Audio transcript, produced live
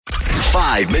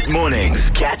5 mid-mornings.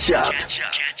 Catch up.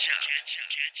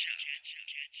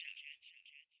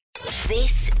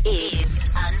 This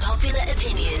is Unpopular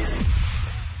Opinions.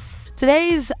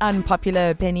 Today's unpopular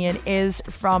opinion is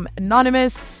from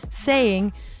Anonymous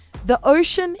saying the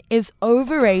ocean is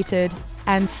overrated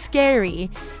and scary,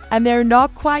 and they're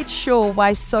not quite sure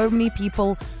why so many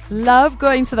people love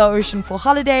going to the ocean for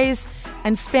holidays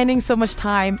and spending so much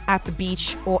time at the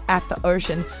beach or at the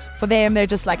ocean. For them, they're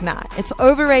just like, nah, it's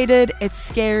overrated, it's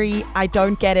scary, I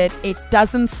don't get it, it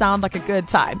doesn't sound like a good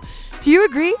time. Do you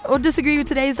agree or disagree with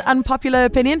today's unpopular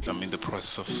opinion? I'm in the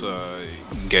process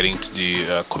of getting to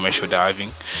do commercial diving.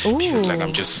 Ooh. Because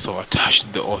I'm just so attached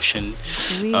to the ocean,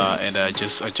 Sweet. and I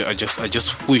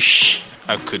just wish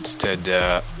I could study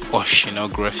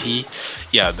oceanography.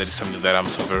 Yeah, that is something that I'm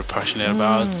so very passionate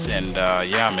about, and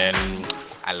man,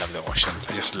 I love the ocean.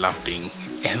 I just love being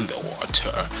in the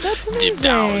water. That's amazing. Deep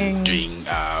down doing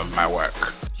my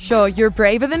work. Sure, you're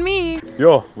braver than me.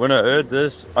 Yo, when I heard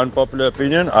this unpopular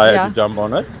opinion, I had to jump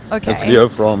on it. Okay. It's Leo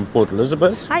from Port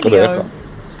Elizabeth. Hi, Leo.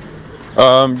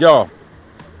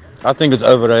 I think it's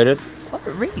overrated. Oh,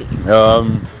 really?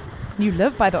 You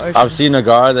live by the ocean. I've seen a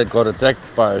guy that got attacked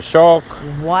by a shark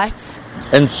What?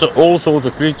 and all sorts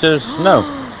of creatures.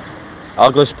 No.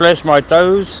 I'll go splash my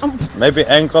toes, maybe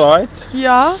ankle height,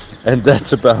 Yeah, and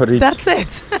that's about it. that's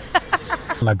it.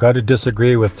 I got to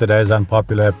disagree with today's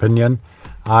unpopular opinion.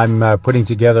 I'm putting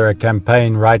together a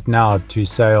campaign right now to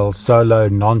sail solo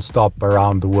non-stop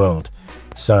around the world.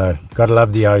 So, gotta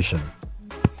love the ocean.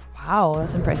 Wow,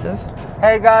 that's impressive.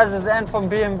 Hey guys, it's Ant from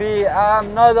B&B.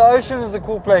 No, the ocean is a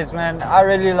cool place, man. I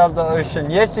really love the ocean.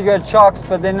 Yes, you get sharks,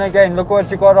 but then again, look what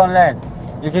you got on land.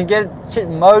 You can get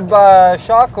mowed by a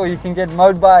shark, or you can get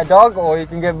mowed by a dog, or you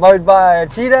can get mowed by a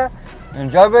cheetah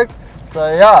in Joburg.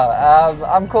 So yeah,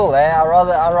 I'm cool, eh? I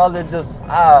rather just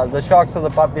the sharks are the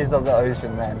puppies of the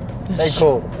ocean, man. They're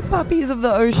cool. Puppies of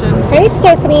the ocean. Hey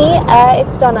Stephanie,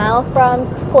 it's Donnell from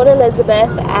Port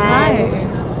Elizabeth, and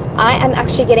I am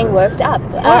actually getting worked up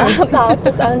about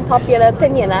this unpopular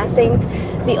opinion. I think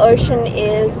the ocean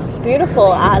is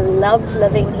beautiful. I love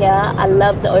living here. I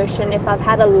love the ocean. If I've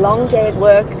had a long day at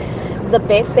work, the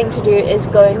best thing to do is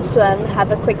go and swim,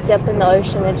 have a quick dip in the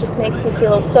ocean. It just makes me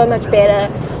feel so much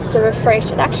better, so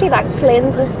refreshed. It actually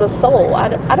cleanses the soul. I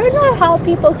don't know how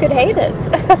people could hate it.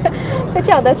 But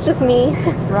yeah, that's just me.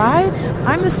 Right?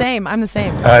 I'm the same.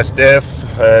 Hi Steph,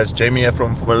 it's Jamie here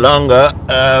from Mpumalanga.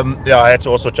 I had to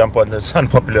also jump on this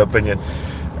unpopular opinion.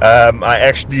 I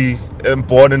actually am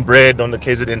born and bred on the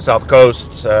KZN South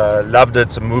Coast. Loved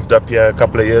it. Moved up here a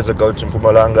couple of years ago to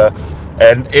Mpumalanga.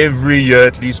 And every year,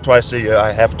 at least twice a year,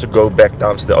 I have to go back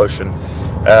down to the ocean.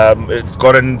 It's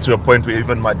gotten to a point where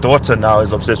even my daughter now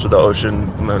is obsessed with the ocean.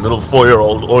 My little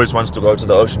 4-year-old always wants to go to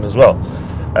the ocean as well.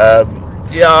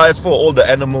 It's for all the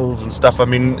animals and stuff. I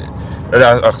mean,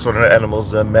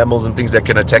 animals, mammals and things that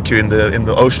can attack you in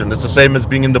the ocean. It's the same as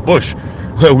being in the bush,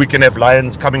 where we can have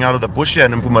lions coming out of the bush here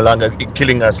in Mpumalanga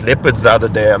killing us, leopards the other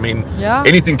day. I mean,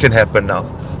 anything can happen now.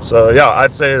 So yeah,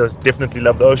 I'd say I definitely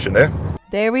love the ocean, eh?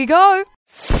 There we go.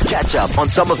 Catch up on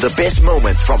some of the best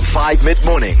moments from 5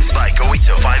 mid-mornings by going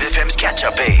to 5FM's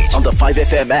catch-up page on the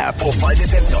 5FM app or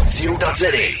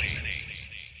 5FM.co.za.